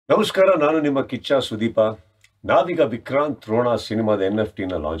ನಮಸ್ಕಾರ, ನಾನು ನಿಮ್ಮ ಕಿಚ್ಚ ಸುದೀಪ. ನಾವೀಗ VikrantRona ಸಿನಿಮಾದ NFT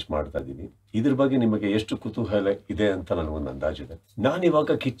ನ ಲಾಂಚ್ ಮಾಡ್ತಾ ಇದ್ದೀವಿ. ಇದ್ರ ಬಗ್ಗೆ ನಿಮಗೆ ಎಷ್ಟು ಕುತೂಹಲ ಇದೆ ಅಂತ ನನಗೊಂದು ಅಂದಾಜಿದೆ.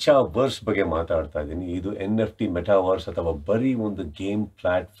 ನಾನಿವಾಗ KICHCHAVERSE ಬಗ್ಗೆ ಮಾತಾಡ್ತಾ ಇದ್ದೀನಿ. ಇದು NFT ಮೆಟಾವರ್ಸ್ ಅಥವಾ ಬರೀ ಒಂದು ಗೇಮ್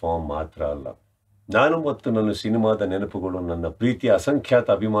ಪ್ಲಾಟ್ಫಾರ್ಮ್ ಮಾತ್ರ ಅಲ್ಲ. ನಾನು ಮತ್ತು ನನ್ನ ಸಿನಿಮಾದ ನೆನಪುಗಳು, ನನ್ನ ಪ್ರೀತಿಯ ಅಸಂಖ್ಯಾತ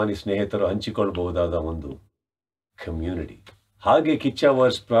ಅಭಿಮಾನಿ ಸ್ನೇಹಿತರು ಹಂಚಿಕೊಳ್ಳಬಹುದಾದ ಒಂದು ಕಮ್ಯುನಿಟಿ. ಹಾಗೆ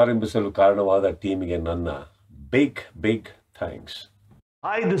KICHCHAVERSE ಪ್ರಾರಂಭಿಸಲು ಕಾರಣವಾದ ಟೀಮಿಗೆ ನನ್ನ big thanks.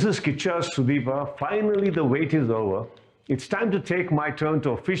 Hi, this is KichchaSudeep. Finally, the wait is over. It's time to take my turn to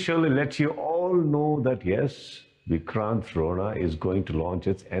officially let you all know that yes, VikrantRona is going to launch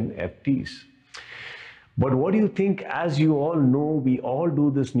its NFTs. But what do you think? As you all know, we all do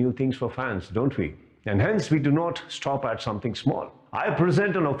these new things for fans, don't we? And hence, we do not stop at something small. I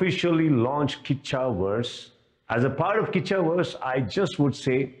present and officially launch KICHCHAVERSE. As a part of KICHCHAVERSE, I just would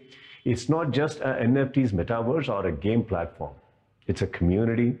say it's not just an NFTs metaverse or a game platform. It's a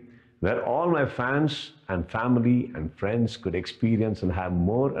community where all my fans and family and friends could experience and have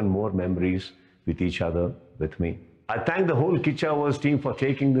more and more memories with each other, with me. I thank the whole KICHCHAVERSE team for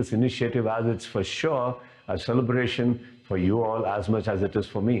taking this initiative, as it's for sure a celebration for you all as much as it is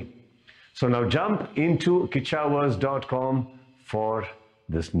for me. So now jump into KichchaVerse.com for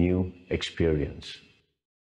this new experience.